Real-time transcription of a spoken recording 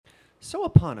So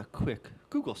upon a quick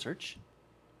Google search,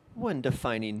 when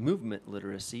defining movement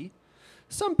literacy,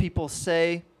 some people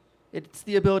say it's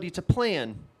the ability to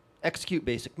plan, execute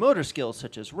basic motor skills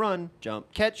such as run,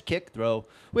 jump, catch, kick, throw,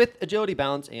 with agility,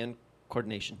 balance, and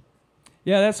coordination.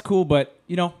 Yeah, that's cool, but,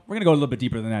 we're going to go a little bit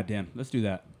deeper than that, Dan. Let's do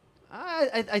that.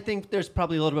 I think there's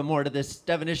probably a little bit more to this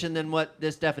definition than what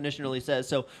this definition really says,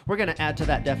 so we're going to add to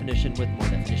that definition with more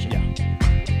definition. Yeah.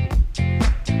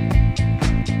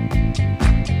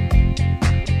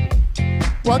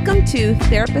 Welcome to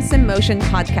Therapists in Motion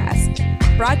podcast,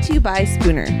 brought to you by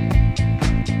Spooner.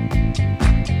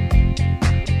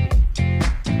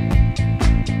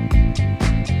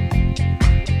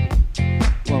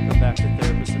 Welcome back to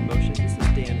Therapists in Motion. This is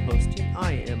Dan hosting.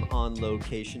 I am on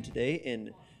location today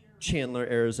in Chandler,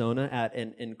 Arizona at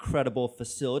an incredible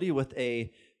facility with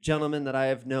a gentleman that I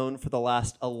have known for the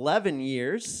last 11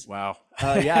 years. Wow.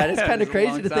 Yeah, it is kind of a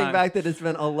crazy long to think time. back that it's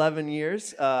been 11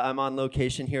 years. I'm on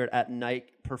location here at Night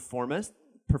Performance,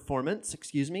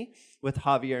 with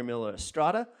Javier Miller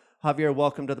Estrada. Javier,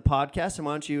 welcome to the podcast, and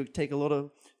why don't you take a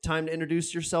little time to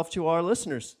introduce yourself to our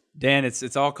listeners? Dan,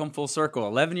 it's all come full circle.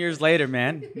 11 years later,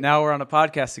 man. Now we're on a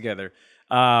podcast together.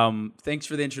 Thanks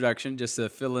for the introduction. Just to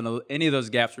fill in any of those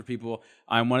gaps for people,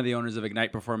 I'm one of the owners of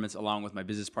Ignite Performance, along with my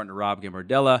business partner, Rob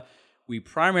Gambardella. We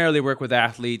primarily work with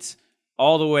athletes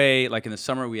all the way, like in the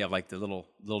summer, we have like the little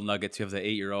nuggets. We have the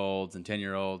 8-year-olds and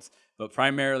 10-year-olds, but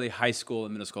primarily high school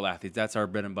and middle school athletes. That's our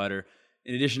bread and butter,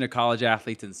 in addition to college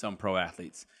athletes and some pro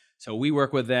athletes. So we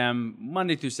work with them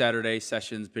Monday through Saturday,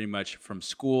 sessions pretty much from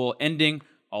school ending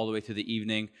all the way to the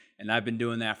evening. And I've been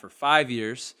doing that for 5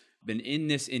 years. Been in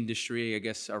this industry, I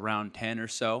guess, around 10 or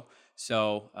so.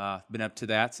 So been up to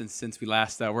that since we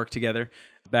last worked together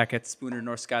back at Spooner,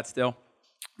 North Scottsdale.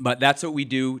 But that's what we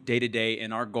do day to day,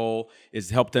 and our goal is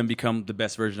to help them become the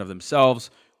best version of themselves.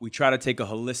 We try to take a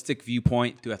holistic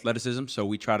viewpoint to athleticism, so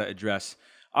we try to address,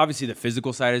 obviously the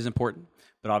physical side is important,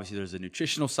 but obviously there's the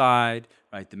nutritional side,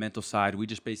 right, the mental side. We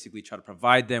just basically try to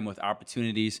provide them with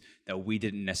opportunities that we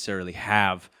didn't necessarily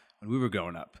have when we were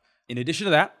growing up. In addition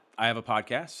to that, I have a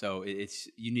podcast, so it's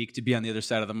unique to be on the other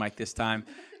side of the mic this time,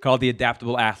 called the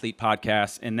Adaptable Athlete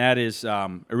Podcast, and that is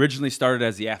originally started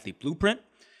as the Athlete Blueprint,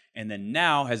 and then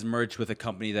now has merged with a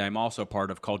company that I'm also a part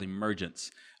of called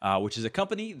Emergence, which is a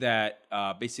company that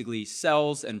basically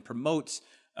sells and promotes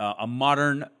a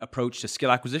modern approach to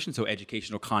skill acquisition, so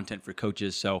educational content for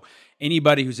coaches. So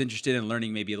anybody who's interested in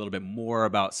learning maybe a little bit more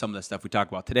about some of the stuff we talk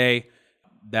about today,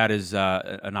 that is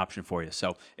an option for you.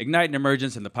 So Ignite and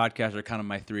Emergence and the podcast are kind of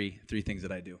my three things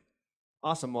that I do.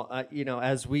 Awesome. Well,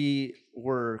 as we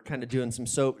were kind of doing some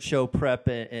show prep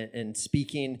and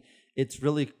speaking, it's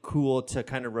really cool to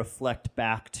kind of reflect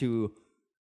back to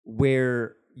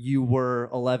where you were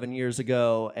 11 years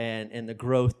ago and the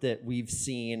growth that we've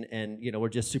seen. And, we're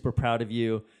just super proud of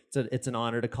you. It's an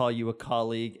honor to call you a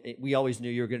colleague. We always knew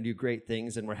you were going to do great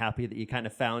things, and we're happy that you kind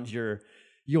of found your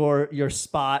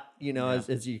spot,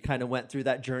 as you kind of went through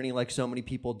that journey like so many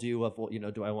people do of,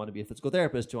 do I want to be a physical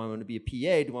therapist? Do I want to be a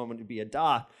PA? Do I want to be a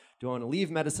doc? Do I want to leave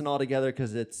medicine altogether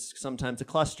because it's sometimes a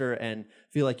cluster, and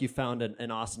feel like you found an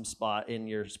awesome spot in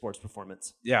your sports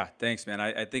performance? Yeah, thanks, man.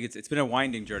 I think it's been a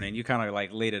winding journey, and you kind of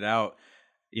like laid it out,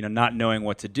 not knowing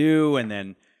what to do and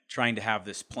then trying to have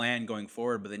this plan going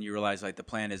forward, but then you realize like the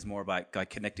plan is more about like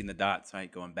connecting the dots,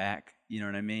 right? Going back, you know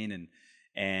what I mean?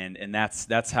 And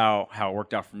that's how it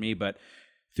worked out for me. But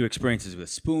through experiences with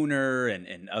Spooner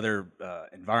and other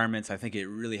environments, I think it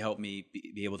really helped me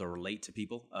be able to relate to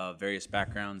people of various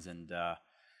backgrounds. And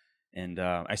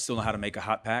I still know how to make a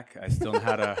hot pack. I still know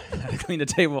how to clean the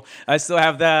table. I still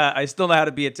have that. I still know how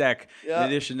to be a tech in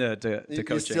addition to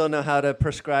coaching. You still know how to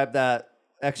prescribe that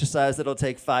exercise that'll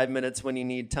take 5 minutes when you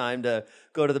need time to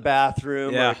go to the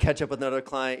bathroom or catch up with another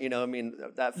client.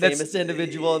 That famous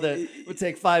individual that would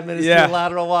take 5 minutes to do a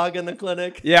lateral walk in the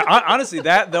clinic. Yeah, honestly,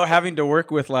 that though, having to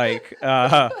work with like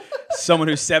someone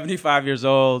who's 75 years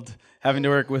old, having to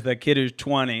work with a kid who's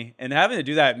 20, and having to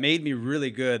do that made me really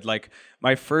good. Like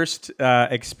my first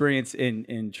experience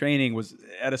in training was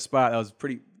at a spot that was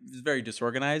very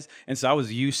disorganized, and so I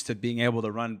was used to being able to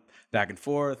run back and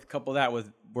forth. Couple that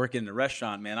with working in a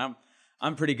restaurant, man,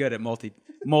 I'm pretty good at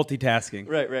multitasking.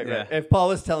 Right. If Paul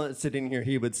was sitting here,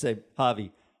 he would say,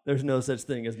 Javi, there's no such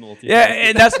thing as multitasking. Yeah,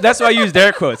 and that's why I used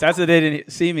air quotes. That's what they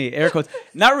didn't see me. Air quotes.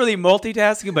 Not really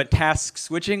multitasking, but task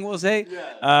switching, we'll say.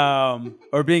 Yeah.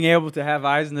 Or being able to have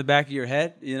eyes in the back of your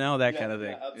head, that kind of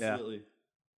thing. Yeah, absolutely. Yeah.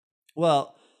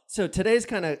 Well, so today's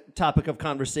kind of topic of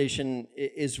conversation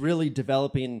is really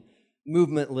developing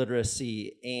movement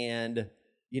literacy, and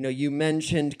you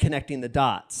mentioned connecting the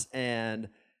dots, and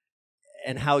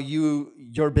and how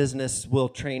your business will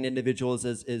train individuals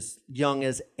as young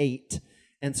as 8.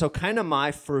 And so kind of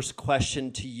my first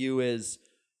question to you is,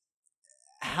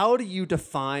 how do you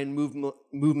define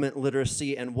movement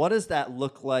literacy, and what does that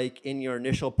look like in your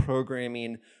initial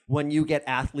programming when you get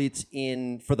athletes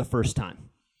in for the first time?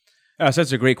 So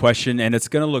that's a great question, and it's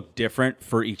going to look different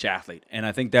for each athlete. And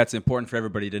I think that's important for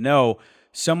everybody to know.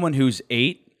 Someone who's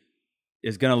 8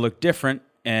 is going to look different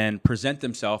and present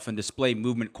themselves and display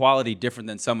movement quality different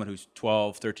than someone who's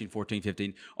 12, 13, 14,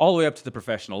 15, all the way up to the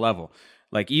professional level.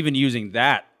 Like even using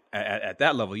that at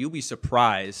that level, you'll be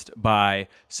surprised by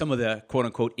some of the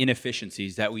quote-unquote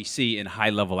inefficiencies that we see in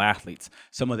high-level athletes,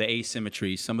 some of the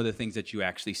asymmetries, some of the things that you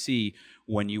actually see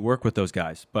when you work with those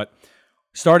guys. But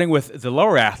starting with the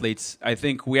lower athletes, I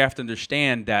think we have to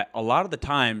understand that a lot of the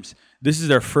times, this is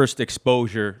their first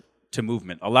exposure to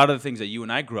movement. A lot of the things that you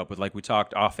and I grew up with, like we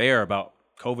talked off air about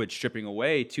COVID stripping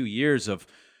away 2 years of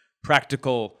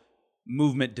practical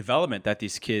movement development that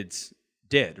these kids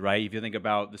did, right? If you think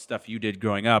about the stuff you did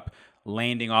growing up,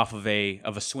 landing off of a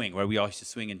swing, where we all used to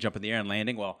swing and jump in the air and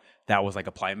landing, well, that was like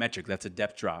a plyometric. That's a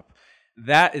depth drop.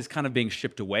 That is kind of being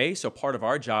shipped away. So part of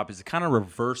our job is to kind of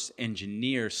reverse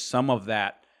engineer some of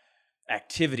that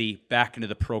activity back into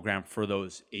the program for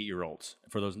those 8-year-olds,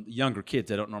 for those younger kids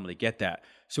that don't normally get that.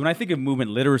 So when I think of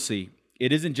movement literacy,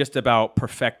 it isn't just about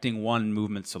perfecting one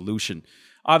movement solution.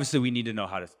 Obviously, we need to know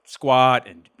how to squat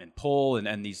and pull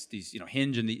and these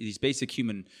hinge and these basic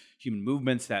human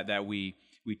movements that we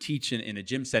teach in a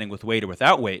gym setting with weight or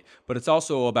without weight. But it's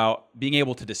also about being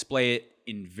able to display it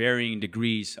in varying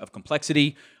degrees of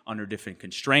complexity under different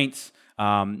constraints.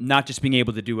 Not just being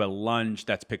able to do a lunge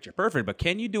that's picture perfect, but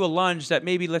can you do a lunge that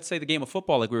maybe, let's say the game of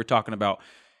football like we were talking about,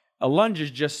 a lunge is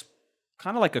just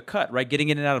kind of like a cut, right? Getting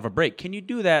in and out of a break. Can you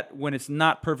do that when it's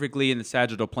not perfectly in the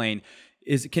sagittal plane?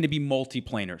 Can it be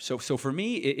multiplanar? So for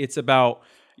me, it's about,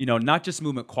 not just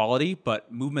movement quality,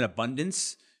 but movement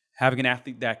abundance, having an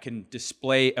athlete that can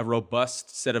display a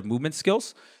robust set of movement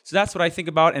skills. So that's what I think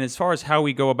about. And as far as how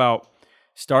we go about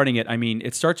starting it, I mean,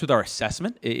 it starts with our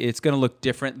assessment. It's going to look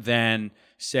different than,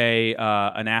 say,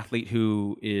 an athlete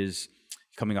who is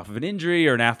coming off of an injury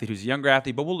or an athlete who's a younger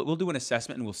athlete, but we'll do an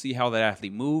assessment and we'll see how that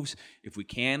athlete moves. If we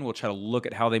can, we'll try to look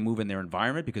at how they move in their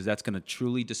environment, because that's going to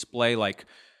truly display,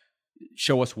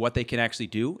 show us what they can actually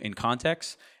do in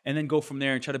context, and then go from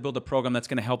there and try to build a program that's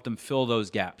going to help them fill those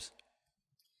gaps.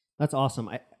 That's awesome.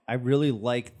 I really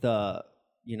like the,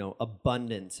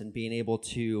 abundance and being able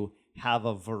to have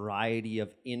a variety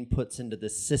of inputs into the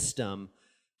system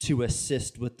to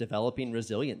assist with developing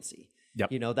resiliency.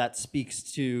 Yep. That speaks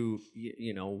to,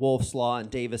 Wolff's Law and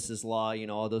Davis's Law,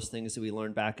 all those things that we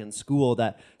learned back in school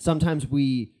that sometimes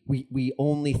we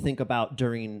only think about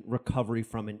during recovery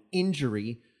from an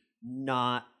injury,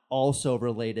 not also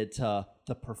related to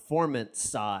the performance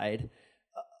side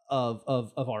of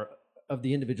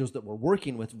the individuals that we're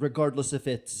working with, regardless of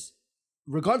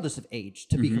age,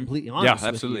 to be completely honest. Yeah,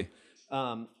 absolutely.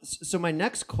 With you. So my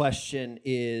next question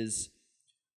is,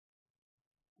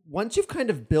 once you've kind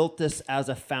of built this as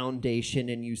a foundation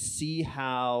and you see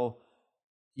how,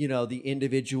 the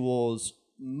individuals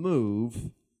move,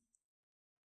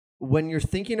 when you're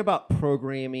thinking about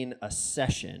programming a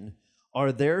session,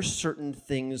 are there certain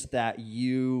things that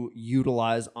you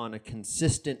utilize on a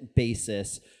consistent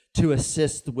basis to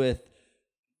assist with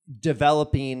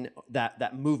developing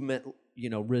that movement,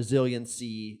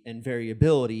 resiliency and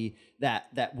variability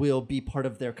that will be part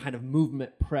of their kind of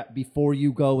movement prep before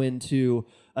you go into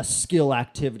a skill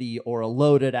activity or a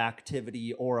loaded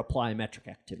activity or a plyometric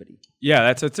activity?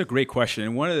 Yeah, that's a great question.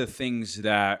 And one of the things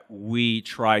that we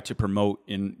try to promote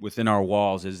within our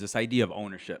walls is this idea of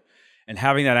ownership, and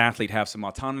having that athlete have some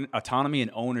autonomy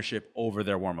and ownership over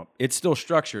their warm-up. It's still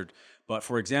structured, but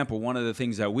for example, one of the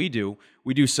things that we do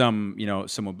some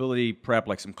mobility prep,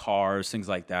 like some cars, things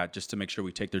like that, just to make sure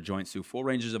we take their joints through full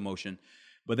ranges of motion.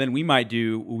 But then we might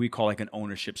do what we call like an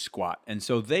ownership squat. And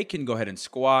so they can go ahead and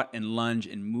squat and lunge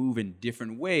and move in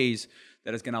different ways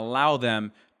that is going to allow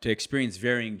them to experience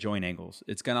varying joint angles.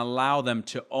 It's going to allow them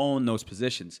to own those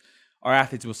positions. Our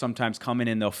athletes will sometimes come in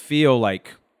and they'll feel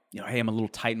like, hey, I'm a little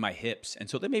tight in my hips. And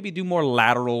so they maybe do more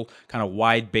lateral, kind of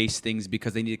wide-based things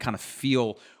because they need to kind of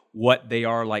feel what they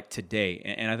are like today.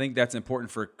 And I think that's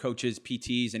important for coaches,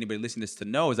 PTs, anybody listening to this to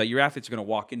know, is that your athletes are going to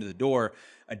walk into the door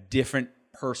a different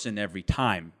person every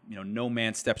time. No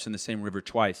man steps in the same river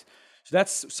twice. So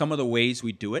that's some of the ways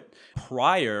we do it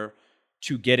prior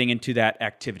to getting into that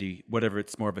activity, whether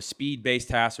it's more of a speed-based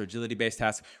task or agility-based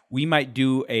task. We might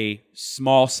do a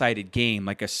small-sided game,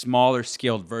 like a smaller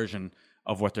scaled version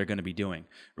of what they're going to be doing,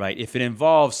 right? If it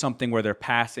involves something where they're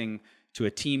passing to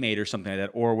a teammate or something like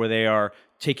that, or where they are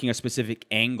taking a specific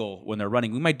angle when they're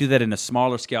running. We might do that in a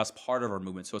smaller scale as part of our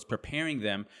movement. So it's preparing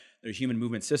them, their human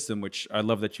movement system, which I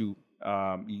love that you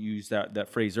used that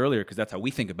phrase earlier, because that's how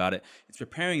we think about it. It's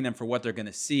preparing them for what they're going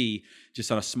to see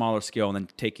just on a smaller scale and then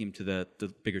taking them to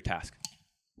the bigger task.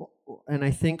 And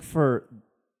I think for,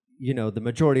 the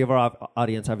majority of our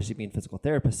audience, obviously being physical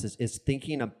therapists, is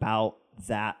thinking about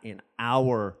that in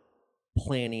our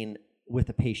planning with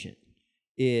a patient.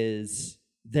 Is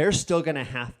they're still going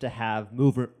to have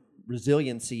movement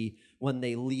resiliency when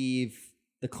they leave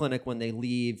the clinic, when they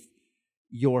leave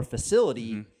your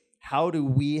facility. Mm-hmm. How do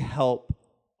we help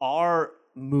our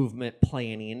movement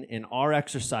planning and our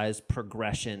exercise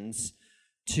progressions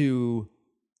to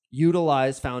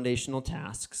utilize foundational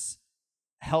tasks,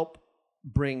 help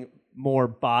bring more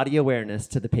body awareness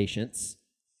to the patients,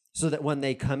 so that when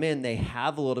they come in, they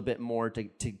have a little bit more to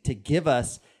give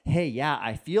us, hey, yeah,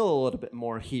 I feel a little bit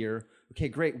more here. Okay,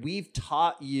 great. We've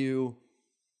taught you,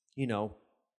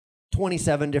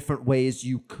 27 different ways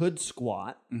you could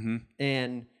squat, mm-hmm.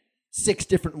 and 6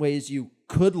 different ways you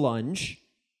could lunge.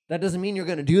 That doesn't mean you're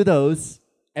going to do those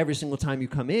every single time you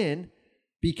come in,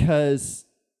 because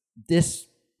this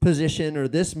position or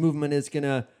this movement is going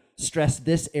to stress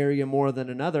this area more than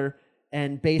another.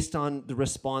 And based on the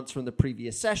response from the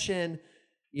previous session,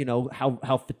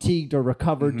 how fatigued or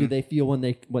recovered mm-hmm. do they feel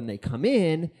when they come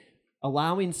in,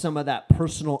 allowing some of that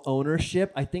personal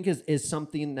ownership, I think is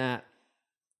something that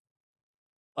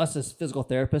us as physical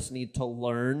therapists need to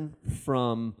learn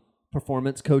from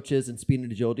performance coaches and speed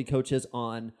and agility coaches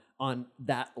on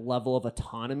that level of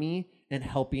autonomy and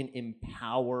helping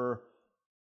empower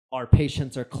our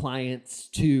patients or clients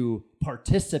to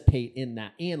participate in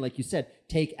that. And like you said,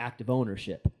 take active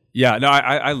ownership. Yeah, no,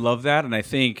 I love that. And I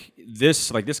think this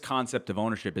concept of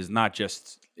ownership is not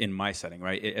just in my setting,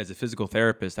 right? As a physical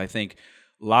therapist, I think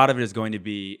a lot of it is going to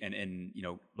be, and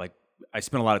I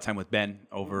spent a lot of time with Ben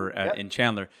over in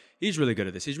Chandler. He's really good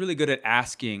at this. He's really good at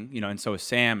asking, and so is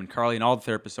Sam and Carly and all the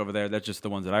therapists over there. That's just the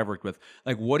ones that I've worked with.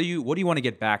 Like, what do you want to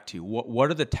get back to? What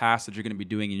are the tasks that you're going to be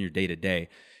doing in your day-to-day?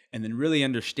 And then really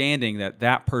understanding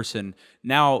that person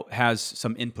now has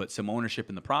some input, some ownership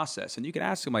in the process. And you can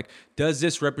ask them, like, does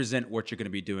this represent what you're going to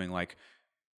be doing? Like,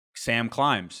 Sam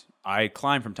climbs. I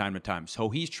climb from time to time. So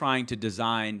he's trying to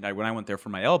design, like when I went there for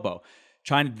my elbow,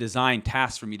 trying to design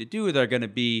tasks for me to do that are going to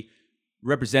be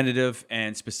representative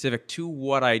and specific to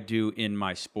what I do in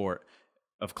my sport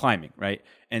of climbing, right?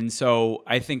 And so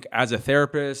I think as a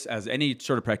therapist, as any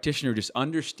sort of practitioner, just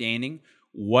understanding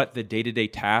what the day-to-day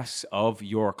tasks of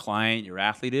your client, your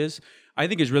athlete is, I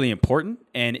think is really important.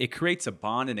 And it creates a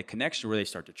bond and a connection where they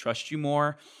start to trust you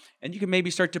more. And you can maybe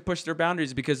start to push their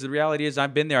boundaries, because the reality is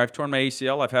I've been there. I've torn my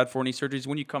ACL. I've had 4 knee surgeries.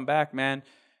 When you come back, man,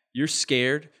 you're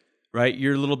scared, right?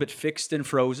 You're a little bit fixed and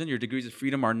frozen. Your degrees of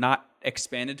freedom are not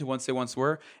expanded to once they once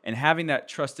were. And having that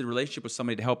trusted relationship with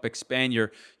somebody to help expand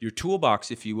your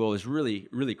toolbox, if you will, is really,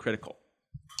 really critical.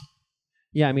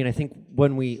 Yeah, I mean, I think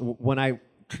when I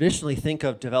traditionally think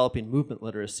of developing movement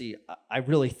literacy, I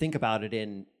really think about it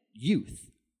in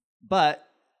youth. But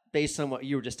based on what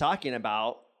you were just talking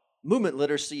about, movement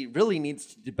literacy really needs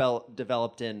to be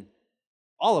developed in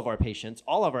all of our patients,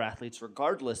 all of our athletes,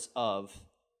 regardless of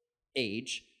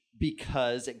age,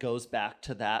 because it goes back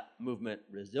to that movement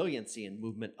resiliency and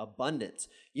movement abundance.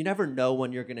 You never know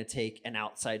when you're going to take an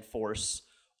outside force,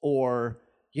 or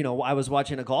I was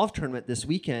watching a golf tournament this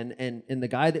weekend, and the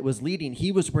guy that was leading,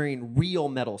 he was wearing real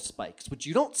metal spikes, which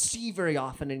you don't see very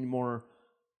often anymore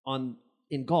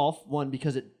in golf. One,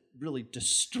 because it really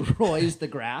destroys the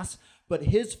grass, but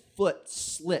his foot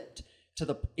slipped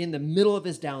in the middle of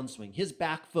his downswing. His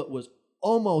back foot was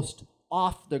almost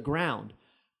off the ground,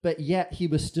 but yet he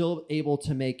was still able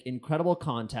to make incredible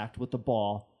contact with the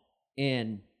ball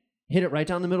and hit it right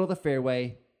down the middle of the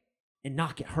fairway and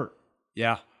not get hurt.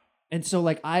 Yeah. And so,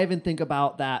 I even think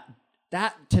about that.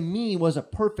 That, to me, was a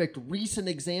perfect recent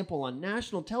example on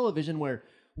national television where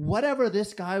whatever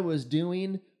this guy was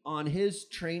doing on his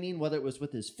training, whether it was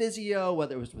with his physio,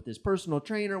 whether it was with his personal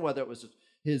trainer, whether it was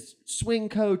his swing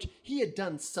coach, he had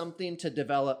done something to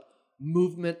develop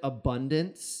movement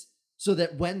abundance so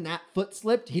that when that foot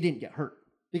slipped, he didn't get hurt.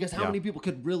 Because how many people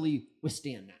could really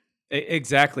withstand that?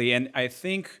 Exactly. And I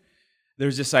think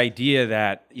there's this idea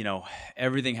that,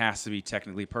 everything has to be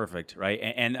technically perfect, right?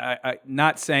 And I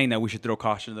not saying that we should throw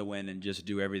caution to the wind and just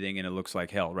do everything and it looks like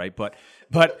hell, right? But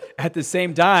at the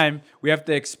same time, we have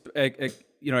to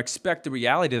expect the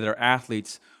reality that our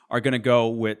athletes are going to go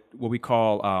with what we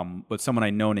call, what someone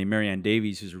I know named Marianne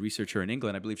Davies, who's a researcher in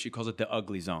England, I believe she calls it the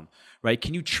ugly zone, right?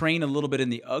 Can you train a little bit in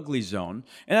the ugly zone?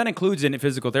 And that includes in a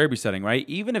physical therapy setting, right?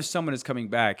 Even if someone is coming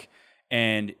back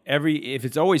And if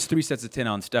it's always 3 sets of 10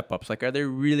 on step-ups, like, are they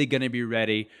really going to be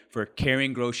ready for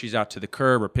carrying groceries out to the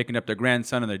curb or picking up their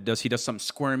grandson and he does something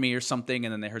squirmy or something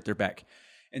and then they hurt their back?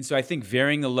 And so I think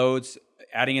varying the loads,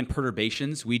 adding in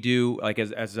perturbations, we do, like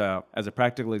as a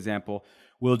practical example,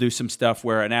 we'll do some stuff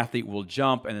where an athlete will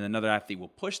jump and then another athlete will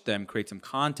push them, create some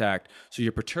contact. So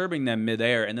you're perturbing them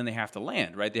midair and then they have to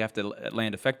land, right? They have to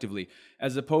land effectively,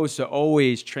 as opposed to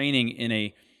always training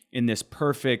in this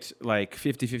perfect like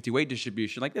 50-50 weight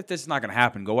distribution. Like, this is not going to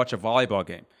happen. Go watch a volleyball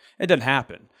game. It doesn't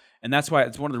happen. And that's why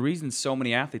it's one of the reasons so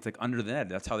many athletes, like under the net,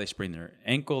 that's how they sprain their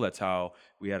ankle. That's how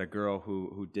we had a girl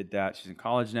who did that. She's in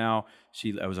college now.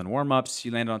 I was on warm-ups. She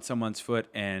landed on someone's foot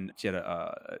and she had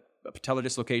a patellar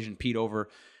dislocation. Pete over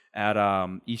at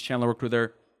East Chandler worked with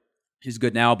her. She's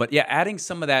good now. But yeah, adding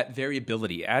some of that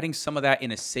variability, adding some of that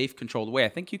in a safe, controlled way, I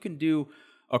think you can do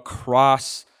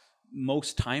across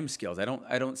most time scales. I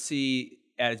don't see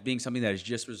it as being something that is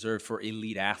just reserved for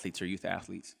elite athletes or youth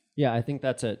athletes. Yeah, I think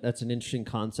that's an interesting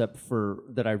concept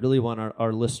that I really want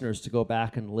our listeners to go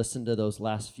back and listen to those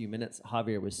last few minutes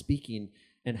Javier was speaking,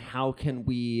 and how can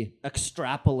we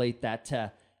extrapolate that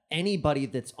to anybody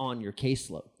that's on your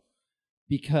caseload?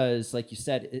 Because like you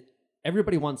said,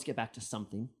 everybody wants to get back to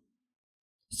something.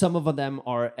 Some of them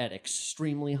are at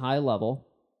extremely high level,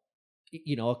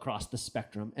 across the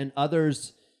spectrum, and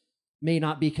others may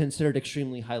not be considered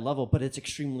extremely high level, but it's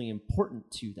extremely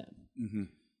important to them. Mm-hmm.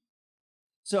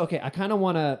 So, okay, I kind of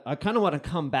want to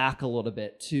come back a little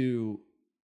bit to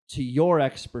your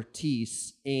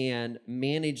expertise and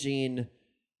managing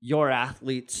your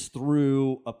athletes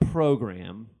through a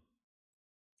program.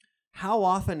 How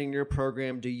often in your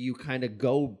program do you kind of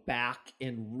go back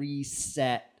and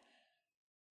reset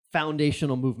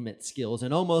foundational movement skills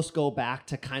and almost go back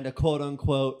to kind of quote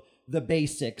unquote the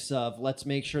basics of, let's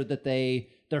make sure that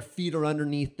their feet are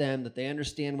underneath them, that they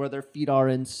understand where their feet are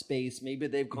in space. Maybe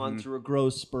they've gone through a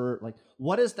growth spurt. Like,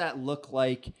 what does that look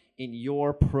like in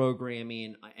your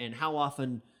programming, and how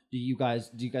often do you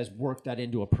guys work that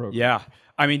into a program? Yeah.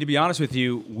 I mean, to be honest with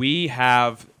you, we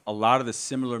have a lot of the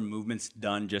similar movements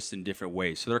done just in different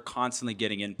ways. So they're constantly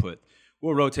getting input.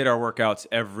 We'll rotate our workouts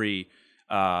every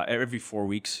 4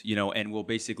 weeks, and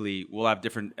we'll have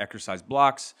different exercise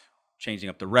blocks, changing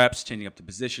up the reps, changing up the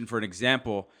position. For an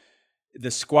example, the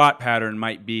squat pattern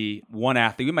might be one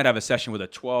athlete. We might have a session with a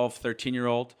 12,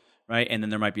 13-year-old, right? And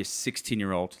then there might be a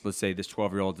 16-year-old. Let's say this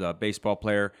 12-year-old's a baseball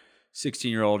player,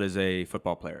 16-year-old is a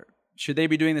football player. Should they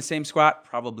be doing the same squat?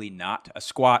 Probably not. A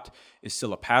squat is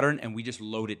still a pattern, and we just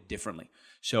load it differently.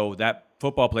 So that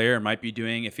football player might be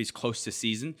doing, if he's close to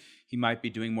season, he might be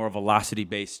doing more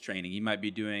velocity-based training. He might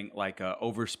be doing like a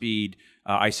overspeed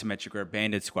isometric or a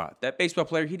banded squat. That baseball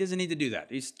player, he doesn't need to do that.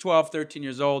 He's 12, 13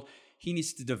 years old. He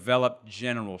needs to develop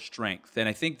general strength. And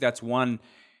I think that's one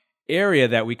area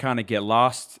that we kind of get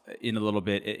lost in a little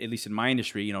bit, at least in my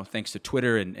industry, thanks to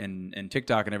Twitter and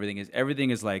TikTok and everything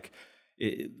is like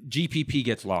GPP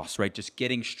gets lost, right? Just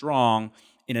getting strong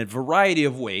in a variety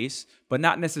of ways, but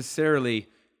not necessarily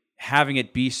having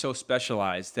it be so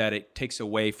specialized that it takes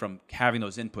away from having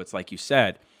those inputs, like you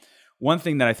said. One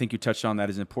thing that I think you touched on that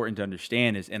is important to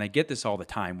understand is, and I get this all the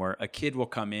time, where a kid will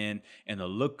come in and they'll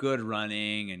look good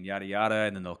running and yada, yada,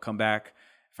 and then they'll come back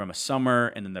from a summer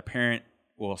and then the parent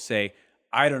will say,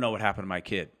 I don't know what happened to my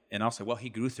kid. And I'll say, well, he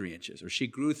grew 3 inches or she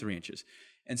grew 3 inches.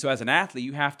 And so as an athlete,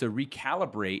 you have to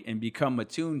recalibrate and become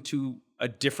attuned to a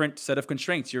different set of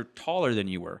constraints. You're taller than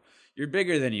you were. You're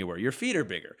bigger than you were. Your feet are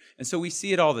bigger. And so we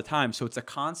see it all the time. So it's a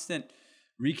constant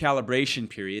recalibration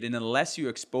period. And unless you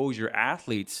expose your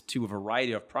athletes to a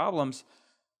variety of problems,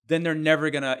 then they're never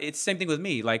gonna. It's the same thing with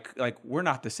me. Like we're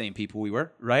not the same people we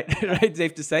were, right? Right?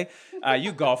 Safe to say.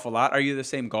 You golf a lot. Are you the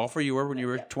same golfer you were when you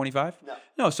were 25?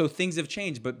 No. So things have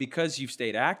changed. But because you've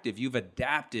stayed active, you've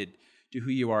adapted to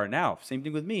who you are now. Same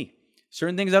thing with me.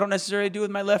 Certain things I don't necessarily do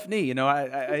with my left knee.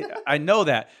 I know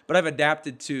that, but I've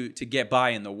adapted to get by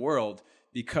in the world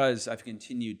because I've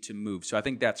continued to move. So I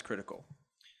think that's critical.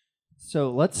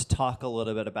 So let's talk a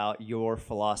little bit about your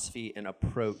philosophy and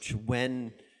approach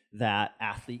when that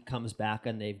athlete comes back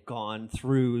and they've gone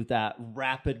through that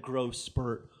rapid growth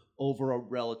spurt over a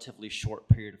relatively short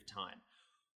period of time.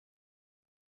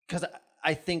 Because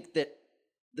I think that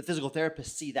the physical therapists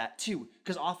see that too,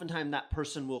 because oftentimes that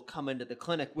person will come into the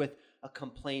clinic with a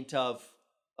complaint of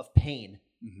pain,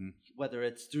 whether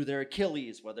it's through their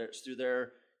Achilles, whether it's through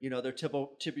their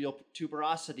tibial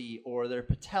tuberosity or their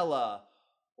patella,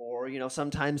 or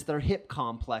sometimes their hip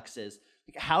complexes.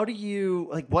 How do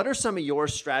you what are some of your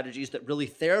strategies that really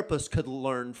therapists could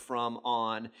learn from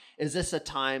on? Is this a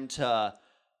time to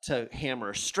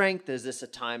hammer strength? Is this a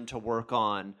time to work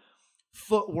on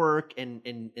footwork and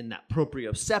that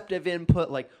proprioceptive input.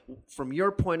 Like, from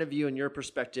your point of view and your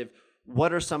perspective,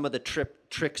 what are some of the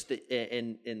tricks that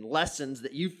and lessons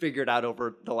that you've figured out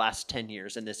over the last 10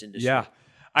 years in this industry? Yeah.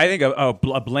 I think a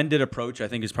blended approach, I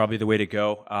think, is probably the way to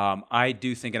go. I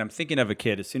do think, and I'm thinking of a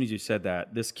kid, as soon as you said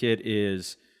that, this kid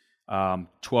is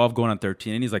 12 going on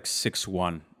 13, and he's like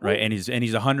 6'1", right? And he's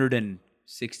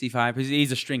 165.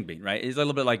 He's a string bean, right? He's a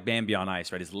little bit like Bambi on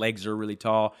ice, right? His legs are really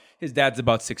tall. His dad's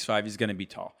about 6'5". He's going to be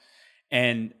tall.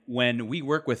 And when we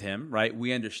work with him, right,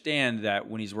 we understand that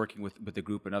when he's working with the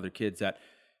group and other kids, that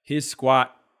his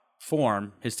squat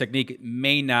form, his technique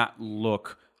may not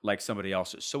look like somebody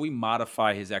else's. So we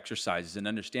modify his exercises and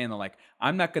understand that, like,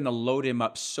 I'm not going to load him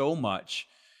up so much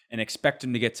and expect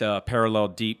him to get to a parallel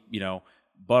deep,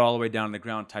 butt all the way down to the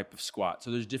ground type of squat.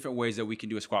 So there's different ways that we can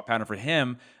do a squat pattern. For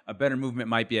him, a better movement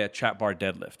might be a trap bar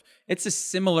deadlift. It's a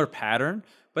similar pattern,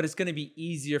 but it's going to be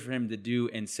easier for him to do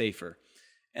and safer.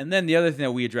 And then the other thing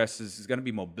that we address is going to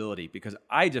be mobility, because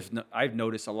I've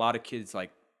noticed a lot of kids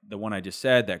like the one I just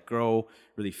said that grow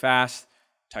really fast,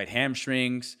 tight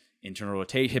hamstrings,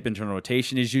 hip internal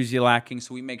rotation is usually lacking.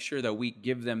 So we make sure that we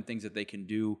give them things that they can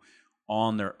do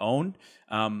on their own.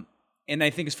 And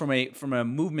I think it's from a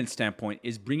movement standpoint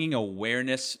is bringing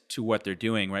awareness to what they're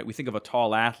doing, right? We think of a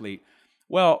tall athlete.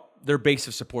 Well, their base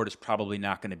of support is probably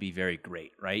not going to be very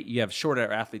great, right? You have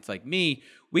shorter athletes like me,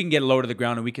 we can get low to the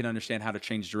ground and we can understand how to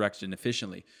change direction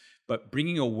efficiently. But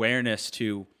bringing awareness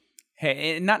to,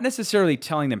 hey, and not necessarily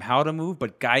telling them how to move,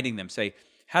 but guiding them, say,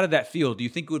 how did that feel? Do you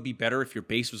think it would be better if your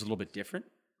base was a little bit different,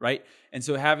 right? And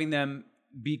so having them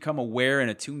become aware and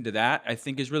attuned to that, I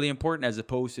think, is really important, as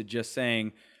opposed to just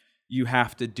saying you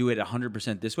have to do it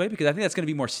 100% this way, because I think that's going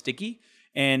to be more sticky.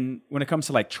 And when it comes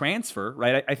to like transfer,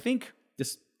 right, I think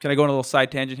this, can I go on a little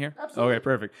side tangent here? Absolutely. Okay,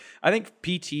 perfect. I think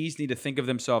PTs need to think of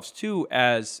themselves too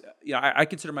as, I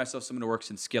consider myself someone who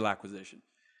works in skill acquisition.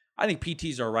 I think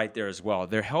PTs are right there as well.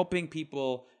 They're helping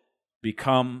people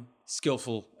become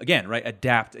skillful again, right?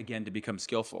 Adapt again to become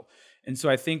skillful. And so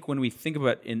I think when we think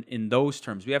about in those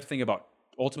terms, we have to think about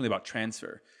ultimately about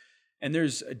transfer. And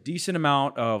there's a decent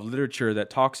amount of literature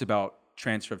that talks about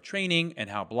transfer of training and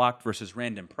how blocked versus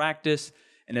random practice.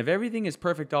 And if everything is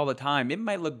perfect all the time, it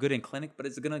might look good in clinic, but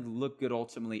it's going to look good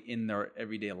ultimately in their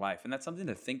everyday life. And that's something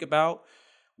to think about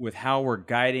with how we're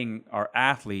guiding our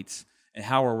athletes and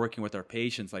how we're working with our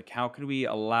patients. Like, how can we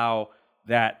allow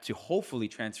that to hopefully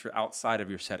transfer outside of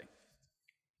your setting?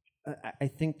 I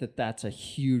think that that's a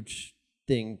huge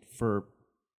thing for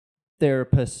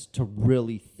therapists to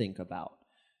really think about,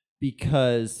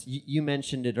 because you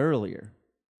mentioned it earlier.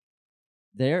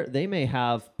 They may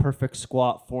have perfect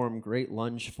squat form, great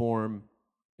lunge form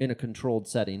in a controlled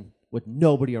setting with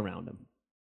nobody around them.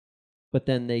 But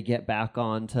then they get back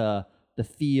onto the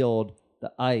field,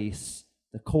 the ice,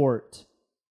 the court,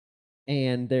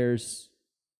 and there's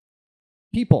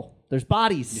people, there's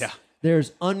bodies. Yeah.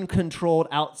 There's uncontrolled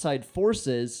outside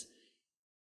forces,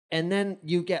 and then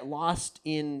you get lost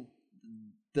in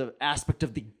the aspect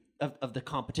of the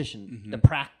competition, the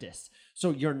practice.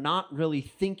 So you're not really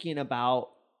thinking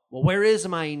about, well, where is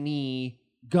my knee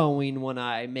going when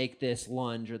I make this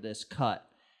lunge or this cut?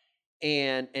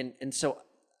 And so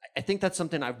I think that's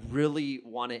something I really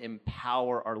want to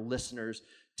empower our listeners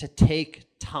to take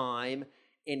time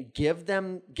and give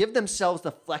themselves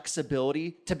the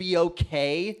flexibility to be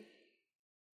okay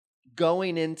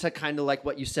going into kind of like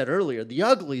what you said earlier, the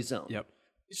ugly zone. Yep.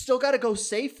 You still got to go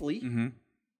safely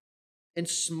and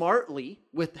smartly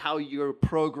with how you're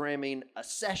programming a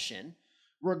session,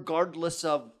 regardless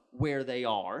of where they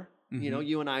are. You know,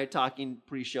 you and I are talking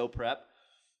pre-show prep.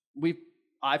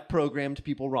 I've programmed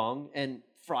people wrong and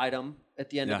fried them at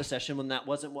the end of the session when that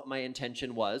wasn't what my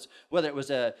intention was, whether it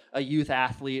was a youth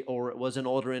athlete or it was an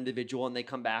older individual, and they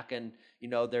come back and,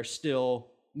 they're still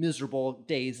miserable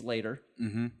days later.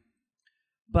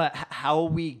 But how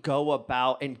we go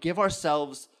about and give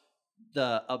ourselves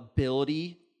the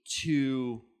ability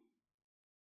to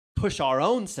push our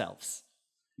own selves.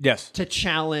 Yes. To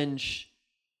challenge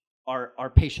our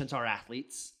patients, our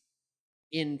athletes,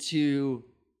 into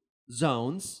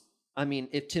zones. I mean,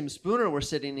 if Tim Spooner were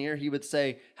sitting here, he would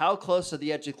say, how close to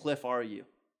the edge of the cliff are you?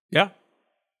 Yeah.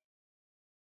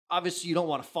 Obviously, you don't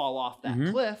want to fall off that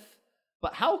cliff,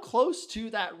 but how close to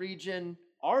that region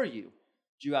are you?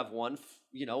 Do you have one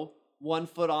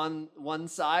foot on one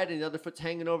side and the other foot's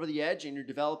hanging over the edge, and you're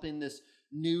developing this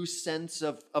new sense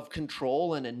of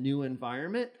control in a new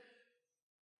environment?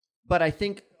 But I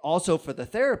think also for the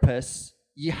therapists,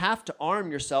 you have to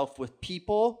arm yourself with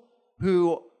people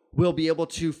who will be able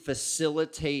to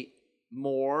facilitate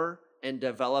more and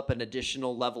develop an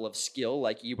additional level of skill,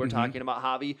 like you were talking about,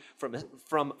 Javi,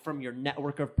 from your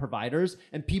network of providers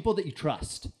and people that you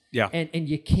trust. Yeah. And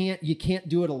you can't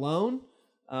do it alone.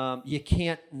 You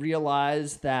can't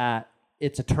realize that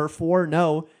it's a turf war.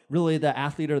 No, really, the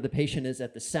athlete or the patient is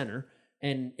at the center.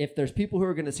 And if there's people who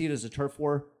are going to see it as a turf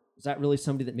war, is that really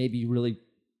somebody that maybe you really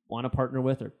want to partner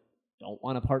with or don't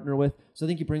want to partner with? So I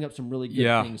think you bring up some really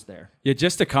good things there. Yeah,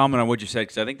 just to comment on what you said,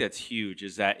 because I think that's huge,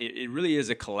 is that it really is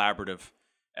a collaborative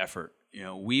effort. You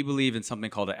know, we believe in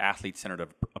something called an athlete-centered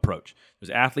approach. There's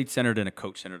athlete-centered and a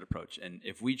coach-centered approach. And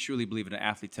if we truly believe in an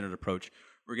athlete-centered approach,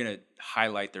 we're going to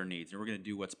highlight their needs and we're going to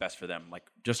do what's best for them. Like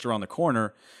just around the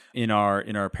corner in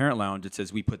our parent lounge, it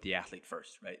says we put the athlete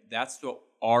first, right? That's what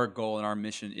our goal and our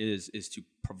mission is to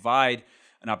provide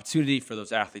an opportunity for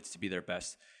those athletes to be their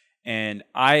best. And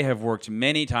I have worked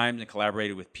many times and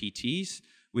collaborated with PTs.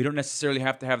 We don't necessarily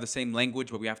have to have the same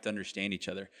language, but we have to understand each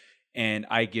other. And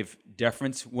I give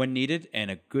deference when needed,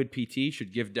 and a good PT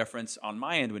should give deference on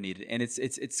my end when needed. And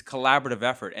it's collaborative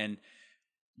effort. And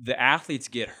the athletes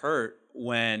get hurt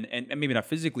when, and maybe not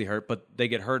physically hurt, but they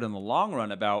get hurt in the long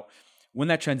run about when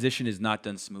that transition is not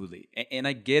done smoothly. And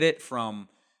I get it from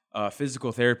a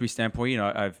physical therapy standpoint. You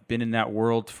know, I've been in that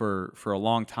world for a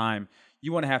long time.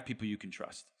 You want to have people you can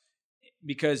trust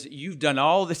because you've done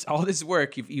all this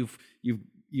work.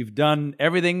 You've done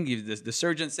everything. The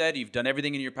surgeon said you've done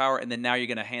everything in your power, and then now you're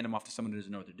going to hand them off to someone who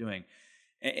doesn't know what they're doing.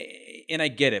 And I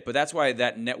get it, but that's why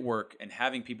that network and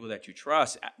having people that you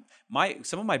trust.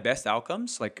 Some of my best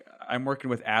outcomes, like I'm working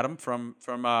with Adam from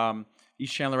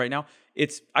East Chandler right now.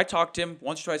 I talk to him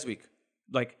once or twice a week.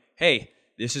 Like, hey,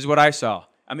 this is what I saw.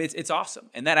 I mean, it's awesome,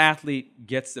 and that athlete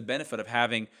gets the benefit of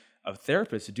having a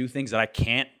therapist to do things that I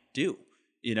can't do.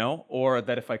 You know, or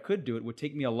that if I could do it, would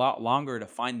take me a lot longer to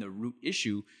find the root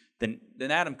issue than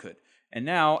Adam could. And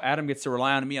now Adam gets to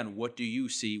rely on me on what do you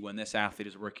see when this athlete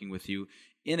is working with you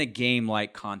in a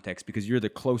game-like context because you're the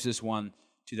closest one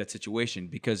to that situation.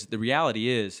 Because the reality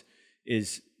is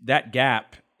that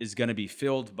gap is going to be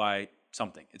filled by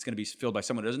something. It's going to be filled by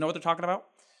someone who doesn't know what they're talking about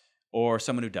or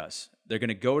someone who does. They're going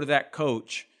to go to that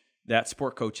coach, that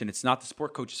sport coach, and it's not the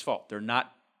sport coach's fault. They're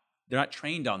not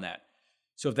trained on that.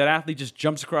 So if that athlete just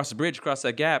jumps across the bridge, across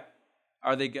that gap, how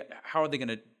are they going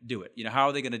to do it? You know, how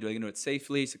are they going to do it? Are they going to do it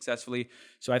safely, successfully?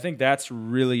 So I think that's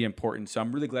really important. So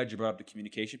I'm really glad you brought up the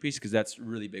communication piece because that's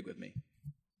really big with me.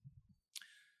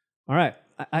 All right.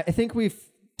 I think we've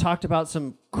talked about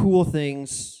some cool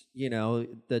things, you know,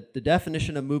 the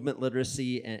definition of movement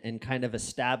literacy and kind of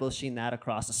establishing that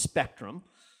across a spectrum.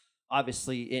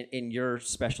 Obviously, in your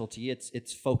specialty,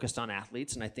 it's focused on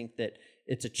athletes, and I think that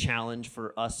it's a challenge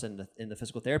for us in the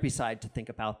physical therapy side to think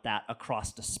about that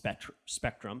across the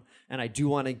spectrum. And I do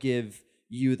want to give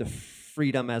you the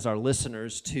freedom as our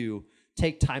listeners to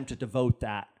take time to devote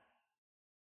that,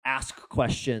 ask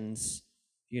questions,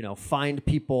 you know, find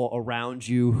people around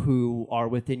you who are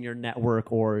within your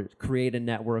network or create a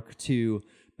network to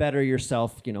better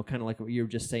yourself, you know, kind of like what you were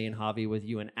just saying, Javi, with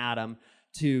you and Adam,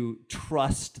 to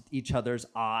trust each other's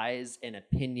eyes and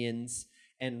opinions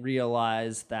and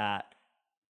realize that,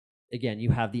 again, you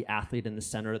have the athlete in the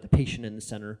center, the patient in the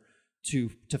center to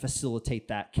facilitate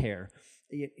that care.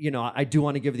 You know, I do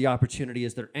want to give the opportunity.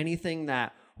 Is there anything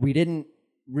that I didn't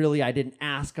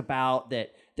ask about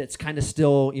that's kind of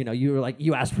still, you know,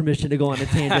 you asked permission to go on a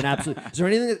tangent. Absolutely. Is there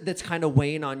anything that's kind of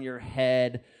weighing on your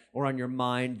head or on your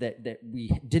mind that we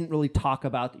didn't really talk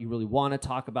about that you really want to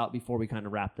talk about before we kind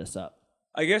of wrap this up?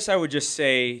 I guess I would just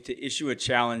say to issue a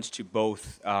challenge to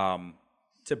both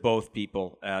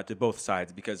people, to both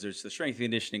sides, because there's the strength and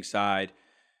conditioning side,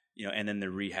 you know, and then the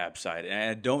rehab side. And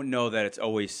I don't know that it's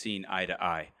always seen eye to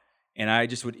eye. And I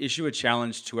just would issue a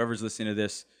challenge to whoever's listening to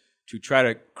this to try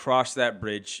to cross that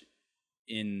bridge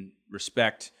in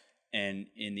respect and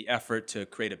in the effort to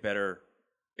create a better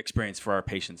experience for our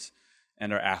patients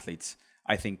and our athletes.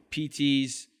 I think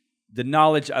PTs, the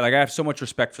knowledge, like I have so much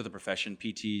respect for the profession.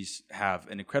 PTs have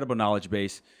an incredible knowledge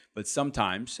base, but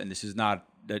sometimes, and this is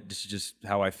just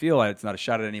how I feel, it's not a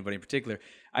shot at anybody in particular,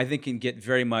 I think can get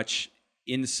very much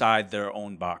inside their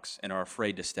own box and are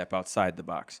afraid to step outside the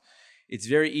box. It's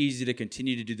very easy to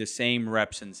continue to do the same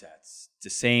reps and sets, the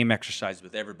same exercise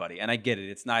with everybody. And I get it.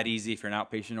 It's not easy. If you're an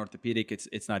outpatient orthopedic,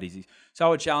 it's not easy. So I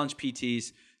would challenge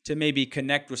PTs to maybe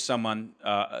connect with someone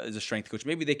as a strength coach.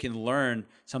 Maybe they can learn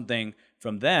something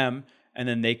from them, and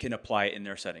then they can apply it in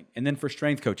their setting. And then for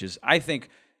strength coaches, I think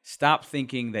stop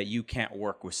thinking that you can't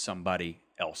work with somebody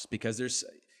else, because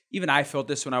even I felt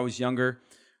this when I was younger,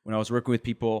 when I was working with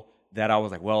people, that I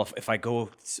was like, well, if I go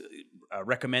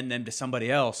recommend them to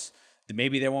somebody else, then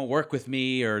maybe they won't work with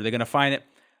me or they're going to find it.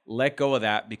 let go of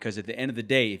that, because at the end of the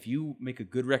day, if you make a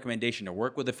good recommendation to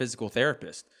work with a physical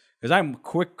therapist, because I'm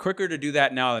quicker to do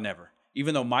that now than ever,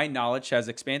 even though my knowledge has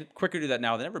expanded, quicker to do that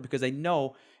now than ever, because I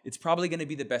know it's probably going to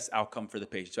be the best outcome for the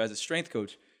patient. So as a strength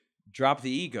coach, drop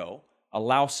the ego,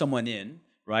 allow someone in,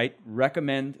 right?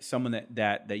 Recommend someone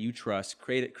that you trust,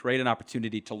 create an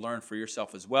opportunity to learn for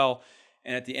yourself as well.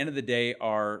 And at the end of the day,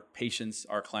 our patients,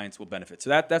 our clients will benefit. So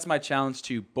that's my challenge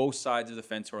to both sides of the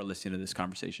fence who are listening to this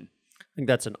conversation. I think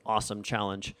that's an awesome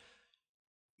challenge.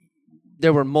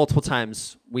 There were multiple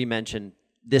times we mentioned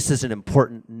this is an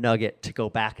important nugget to go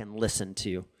back and listen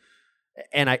to.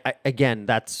 And I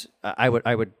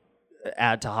would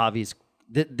add to Javi's.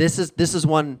 This is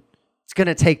one. It's going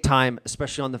to take time,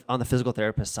 especially on the physical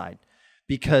therapist side,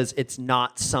 because it's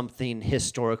not something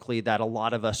historically that a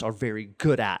lot of us are very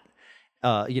good at.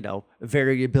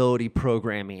 Variability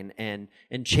programming and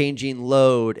changing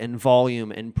load and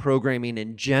volume and programming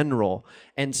in general.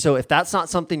 And so if that's not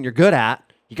something you're good at,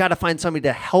 you got to find somebody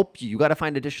to help you. You got to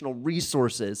find additional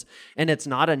resources. And it's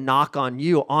not a knock on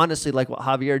you. Honestly, like what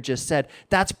Javier just said,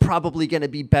 that's probably going to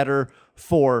be better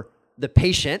for the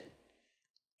patient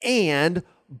and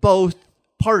both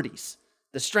parties,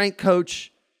 the strength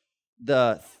coach,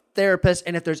 the therapist,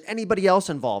 and if there's anybody else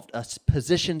involved, a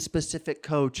position-specific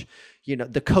coach,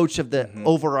 the coach of the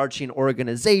overarching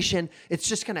organization, it's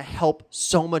just going to help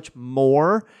so much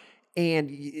more.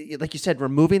 And like you said,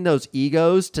 removing those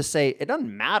egos to say it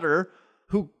doesn't matter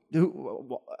who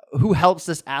helps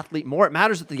this athlete more. It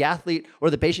matters that the athlete or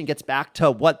the patient gets back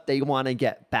to what they want to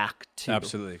get back to.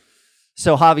 Absolutely.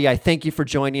 So, Javi, I thank you for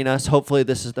joining us. Hopefully,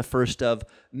 this is the first of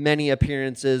many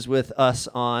appearances with us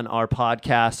on our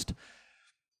podcast.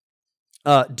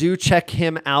 Do check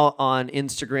him out on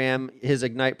Instagram. His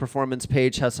Ignite Performance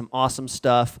page has some awesome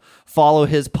stuff. Follow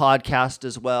his podcast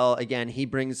as well. Again, he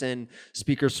brings in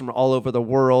speakers from all over the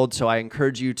world, so I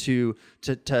encourage you to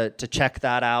check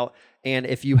that out. And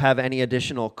if you have any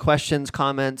additional questions,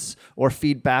 comments, or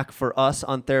feedback for us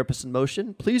on Therapists in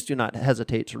Motion, please do not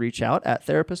hesitate to reach out at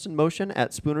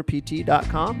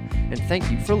therapistinmotion@spoonerpt.com. And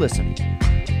thank you for listening.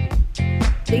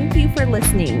 Thank you for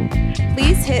listening.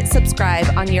 Please hit subscribe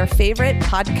on your favorite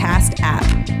podcast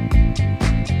app.